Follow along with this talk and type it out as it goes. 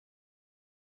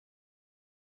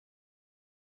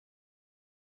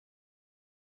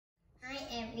Hi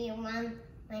everyone,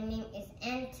 my name is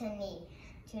Anthony.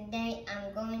 Today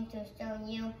I'm going to show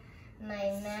you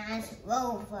my Mars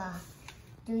Rover.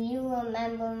 Do you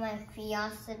remember my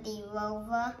Curiosity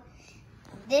Rover?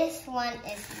 This one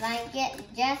is like it,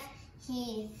 just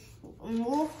he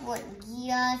moves with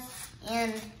gears,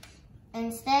 and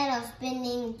instead of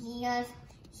spinning gears,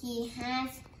 he has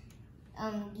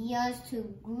gears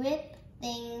to grip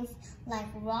things like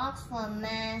rocks for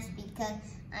Mars, because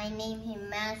I named him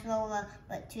Mars Rover.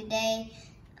 But today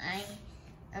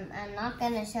I'm not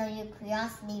gonna show you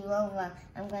Curiosity Rover.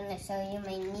 I'm gonna show you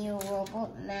my new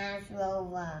robot Mars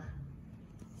Rover.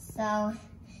 So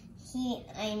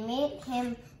I made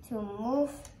him to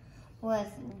move with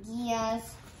gears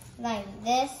like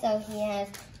this. So he has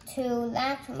two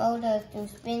latch motors to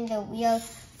spin the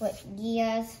wheels with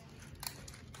gears.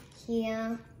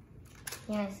 Here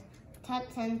he has touch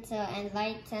sensor and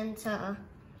light sensor,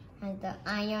 and the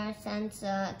IR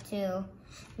sensor to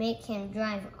make him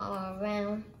drive all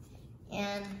around.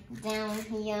 And down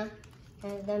here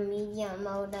is the media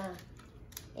motor.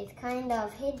 It's kind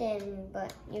of hidden,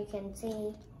 but you can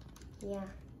see here.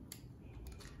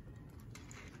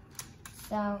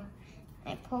 So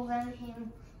I programmed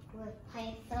him with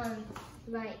Python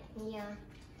right here.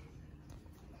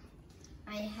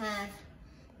 I have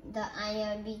the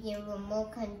IRB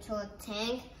remote control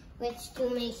tank, which to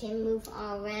make him move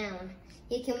all around.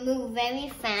 He can move very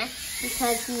fast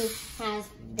because he has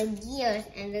the gears,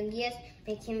 and the gears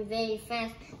make him very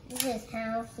fast. This is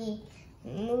how he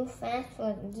moves fast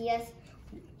with gears.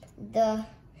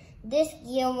 This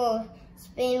gear will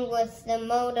spin with the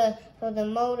motor, so the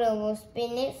motor will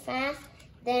spin it fast.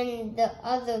 Then the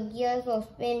other gears will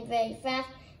spin very fast,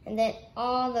 and then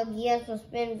all the gears will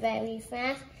spin very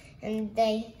fast, and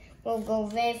they will go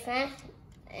very fast.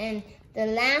 And the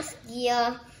last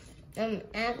gear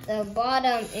at the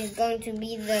bottom is going to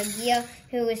be the gear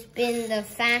who will spin the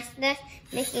fastest,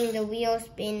 making the wheel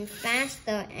spin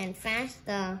faster and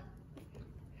faster.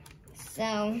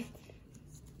 So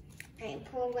I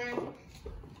programmed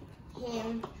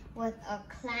him with a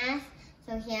class.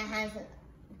 So he has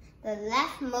the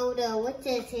left motor, which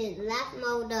is his left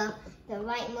motor. The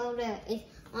right motor is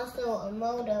also a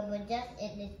motor, but just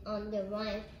it is on the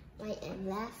right and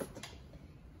left.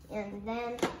 And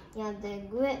then you have the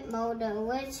grip motor,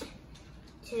 which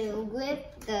to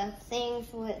grip the things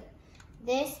with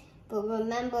this. But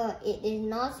remember, it is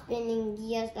not spinning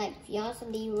gears like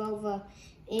Curiosity Rover.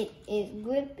 It is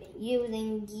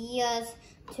using gears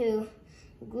to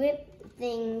grip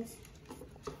things.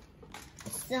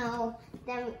 So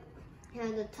then you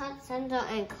have the touch sensor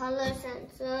and color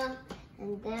sensor,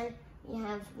 and then you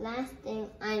have last thing,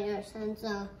 IR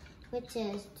sensor, which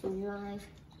is to drive.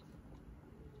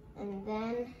 And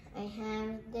then I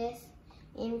have this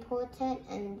inputted,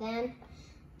 and then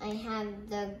I have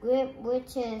the grip,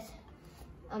 which is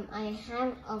I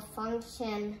have a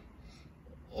function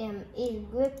is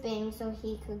gripping, so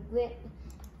he could grip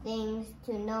things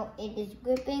to know it is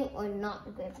gripping or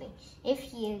not gripping. If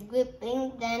he is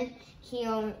gripping, then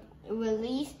he'll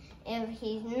release. If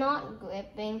he's not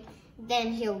gripping,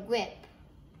 then he'll grip.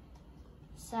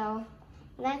 So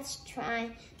let's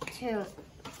try to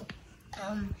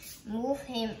move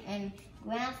him and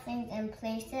grab things and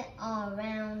place it all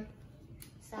around.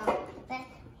 So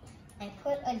I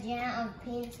put a jar of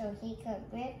paint so he could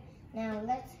grip. Now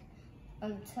let's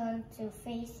turn to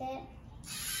face it.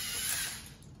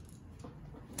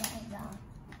 There we go.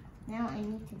 Now I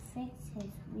need to fix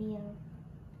his wheel.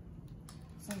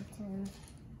 Sometimes.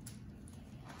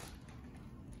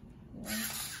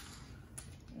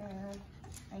 Now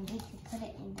I need to put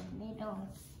it in the middle.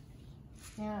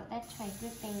 Now let's try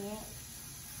gripping it.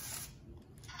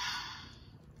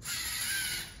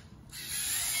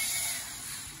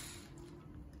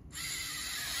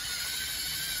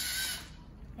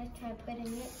 Let's try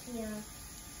putting it here.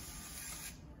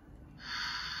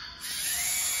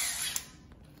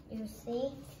 You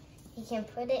see, he can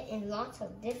put it in lots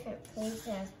of different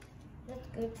places. Let's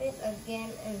grip it again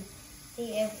and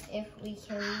see if we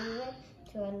can move it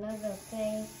to another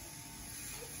place.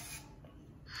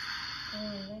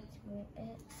 Let's grip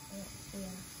it right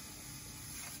here.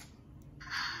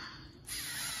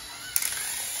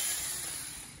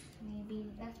 Maybe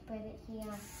let's put it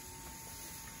here.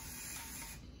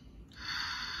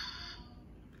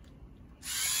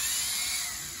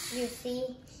 You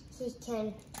see, he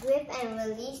can grip and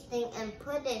release things and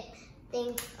put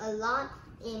things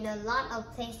in a lot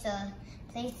of places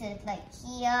like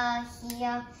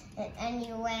here, and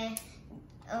anywhere.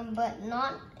 But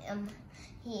not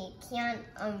he can't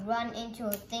run into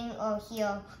a thing, or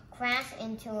he'll crash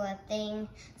into a thing.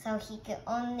 So he can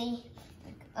only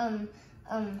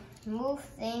move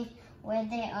things where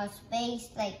there are space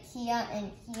like here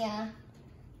and here.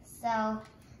 So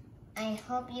I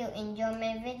hope you enjoy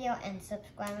my video and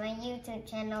subscribe my YouTube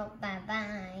channel. Bye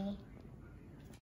bye.